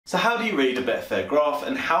So how do you read a Betfair graph,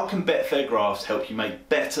 and how can Betfair graphs help you make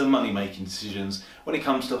better money making decisions when it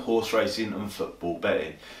comes to horse racing and football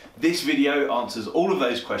betting? This video answers all of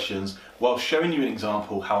those questions while showing you an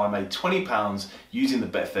example how I made £20 using the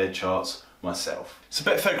Betfair charts myself. So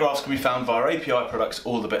Betfair graphs can be found via API products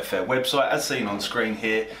or the Betfair website, as seen on screen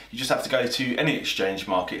here. You just have to go to any exchange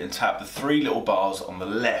market and tap the three little bars on the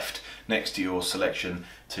left next to your selection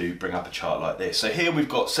to bring up a chart like this. So here we've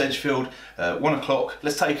got Sedgefield, 1 o'clock.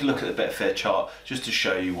 Let's take a look at the Betfair chart just to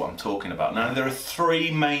show you what I'm talking about. Now there are three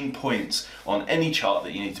main points on any chart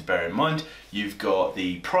that you need to bear in mind. You've got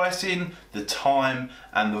the pricing, the time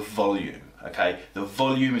and the volume. Okay, the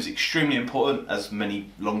volume is extremely important, as many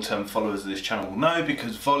long-term followers of this channel will know,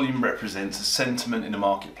 because volume represents a sentiment in the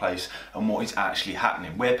marketplace and what is actually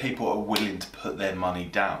happening, where people are willing to put their money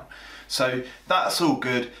down. So that's all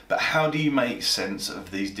good, but how do you make sense of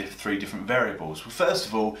these three different variables? Well, first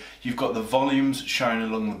of all, you've got the volumes shown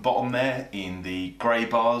along the bottom there in the grey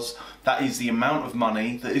bars. That is the amount of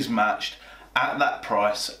money that is matched at that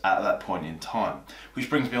price at that point in time. Which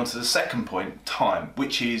brings me on to the second point, time,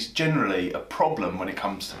 which is generally a problem when it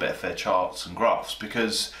comes to Betfair charts and graphs,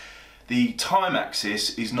 because the time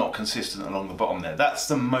axis is not consistent along the bottom there. That's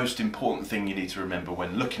the most important thing you need to remember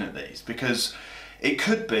when looking at these, because it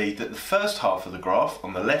could be that the first half of the graph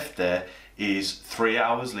on the left there is 3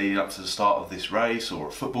 hours leading up to the start of this race or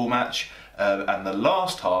a football match, and the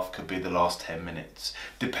last half could be the last 10 minutes,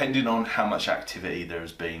 depending on how much activity there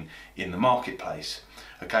has been in the marketplace.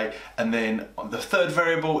 Okay, and then the third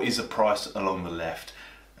variable is the price along the left,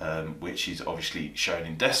 which is obviously shown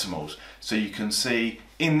in decimals. So you can see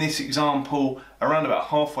in this example, around about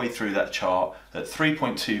halfway through that chart, at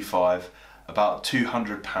 3.25, about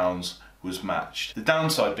 £200 was matched. The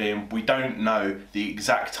downside being we don't know the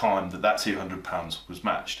exact time that that £200 was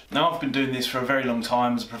matched. Now I've been doing this for a very long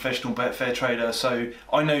time as a professional Betfair trader, so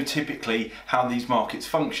I know typically how these markets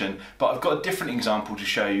function, but I've got a different example to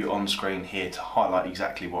show you on screen here to highlight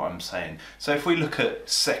exactly what I'm saying. So if we look at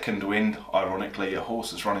second wind, ironically a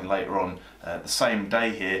horse that's running later on the same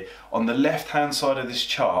day here, on the left hand side of this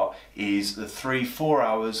chart is the 3-4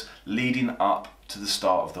 hours leading up to the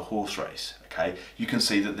start of the horse race. Okay, you can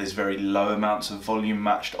see that there's very low amounts of volume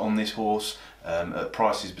matched on this horse at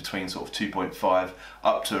prices between sort of 2.5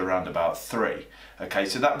 up to around about 3. Okay,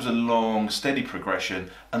 so that was a long steady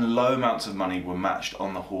progression and low amounts of money were matched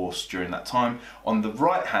on the horse during that time. On the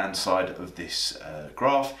right hand side of this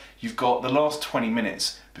graph, you've got the last 20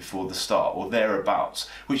 minutes before the start or thereabouts,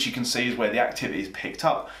 which you can see is where the activity is picked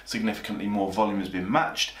up, significantly more volume has been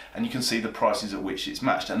matched, and you can see the prices at which it's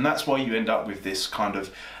matched, and that's why you end up with this kind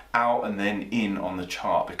of out and then in on the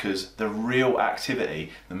chart, because the real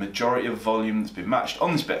activity, the majority of volume that's been matched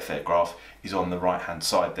on this Betfair graph is on the right hand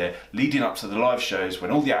side there, leading up to the live shows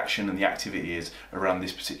when all the action and the activity is around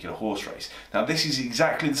this particular horse race. Now this is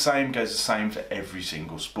exactly the same, goes the same for every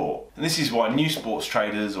single sport. And this is why new sports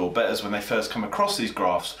traders or bettors, when they first come across these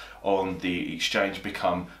graphs on the exchange,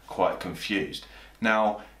 become quite confused.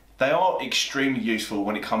 Now they are extremely useful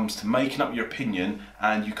when it comes to making up your opinion,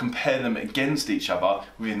 and you compare them against each other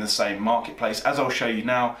within the same marketplace, as I'll show you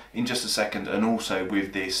now in just a second, and also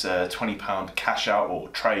with this £20 cash out or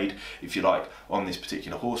trade, if you like, on this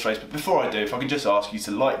particular horse race. But before I do, if I can just ask you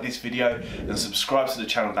to like this video and subscribe to the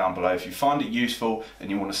channel down below if you find it useful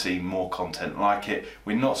and you want to see more content like it.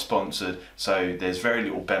 We're not sponsored, so there's very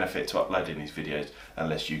little benefit to uploading these videos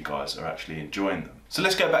unless you guys are actually enjoying them. So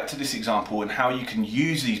let's go back to this example and how you can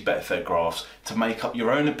use these Betfair graphs to make up your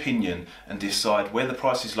own opinion and decide where the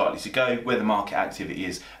price is likely to go, where the market activity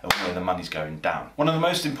is, and where the money's going down. One of the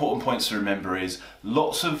most important points to remember is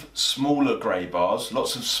lots of smaller grey bars,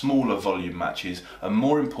 lots of smaller volume matches are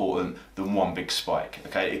more important than one big spike.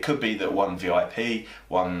 Okay, it could be that one VIP,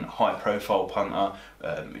 one high profile punter,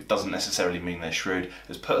 it doesn't necessarily mean they're shrewd,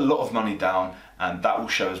 has put a lot of money down, and that will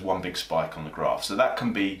show as one big spike on the graph. So that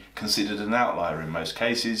can be considered an outlier in most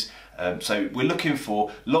cases. So we're looking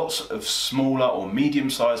for lots of smaller or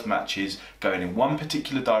medium-sized matches going in one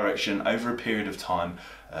particular direction over a period of time,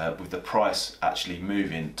 with the price actually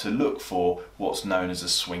moving, to look for what's known as a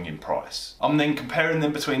swing in price. I'm then comparing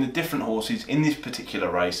them between the different horses in this particular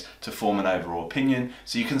race to form an overall opinion.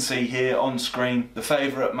 So you can see here on screen the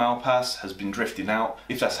favourite Malpass has been drifting out,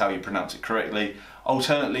 if that's how you pronounce it correctly.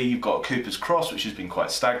 Alternately, you've got Cooper's Cross, which has been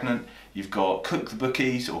quite stagnant. You've got Cook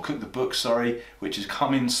the Books, sorry, which has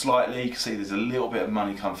come in slightly. You can see there's a little bit of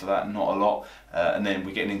money come for that, not a lot. And then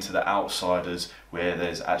we're getting into the outsiders, where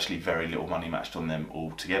there's actually very little money matched on them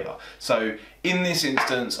altogether. So in this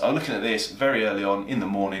instance, I'm looking at this very early on in the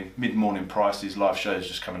morning, mid-morning prices, live shows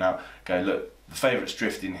just coming out, go, look, the favourite's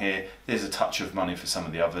drifting here. There's a touch of money for some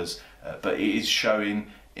of the others, but it is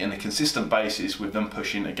showing in a consistent basis with them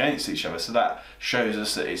pushing against each other. So that shows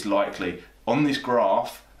us that it's likely on this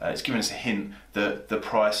graph, it's giving us a hint that the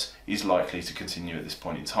price is likely to continue at this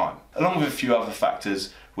point in time. Along with a few other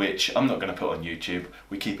factors which I'm not going to put on YouTube.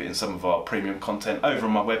 We keep it in some of our premium content over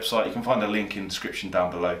on my website. You can find a link in the description down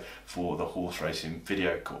below for the horse racing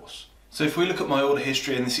video course. So if we look at my order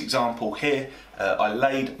history in this example here, I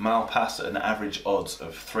laid Malpass at an average odds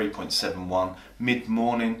of 3.71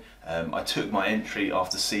 mid-morning. I took my entry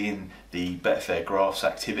after seeing the Betfair graphs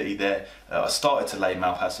activity there. I started to lay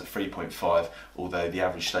Malpass at 3.5, although the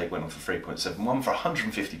average stake went on for 3.71 for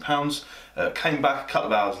 £150. Came back a couple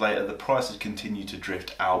of hours later, the price had continued to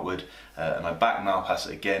drift outward, and I backed Malpass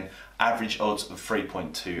again. Average odds of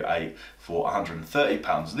 3.28 for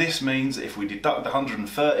 £130. This means if we deduct the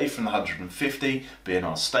 130 from the 150, being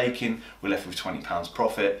our staking, we're left with £20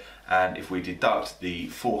 profit. And if we deduct the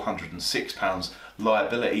 £406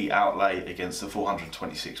 liability outlay against the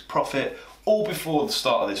 426 profit, all before the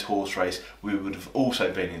start of this horse race, we would have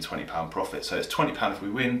also been in £20 profit. So it's £20 if we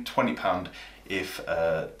win, £20 if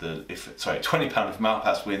 £20 if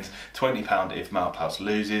Malpass wins, £20 if Malpass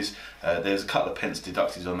loses. There's a couple of pence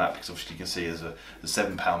deducted on that because obviously you can see there's a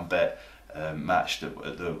 £7 bet match that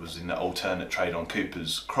was in the alternate trade on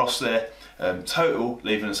Cooper's Cross there. Total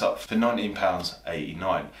leaving us up for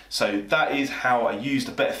 £19.89. So that is how I used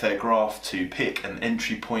a Betfair graph to pick an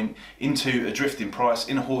entry point into a drifting price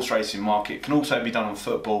in a horse racing market. It can also be done on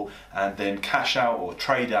football and then cash out or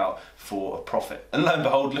trade out for a profit. And lo and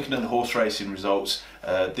behold, looking at the horse racing results,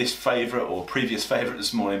 this favourite or previous favourite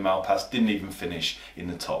this morning, Malpass, didn't even finish in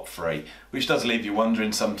the top 3, which does leave you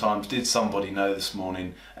wondering sometimes, did somebody know this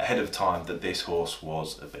morning ahead of time that this horse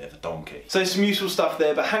was a bit of a donkey? So some useful stuff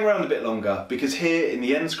there, but hang around a bit longer because here in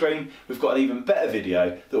the end screen we've got an even better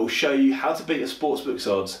video that will show you how to beat a sportsbook's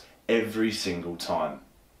odds every single time.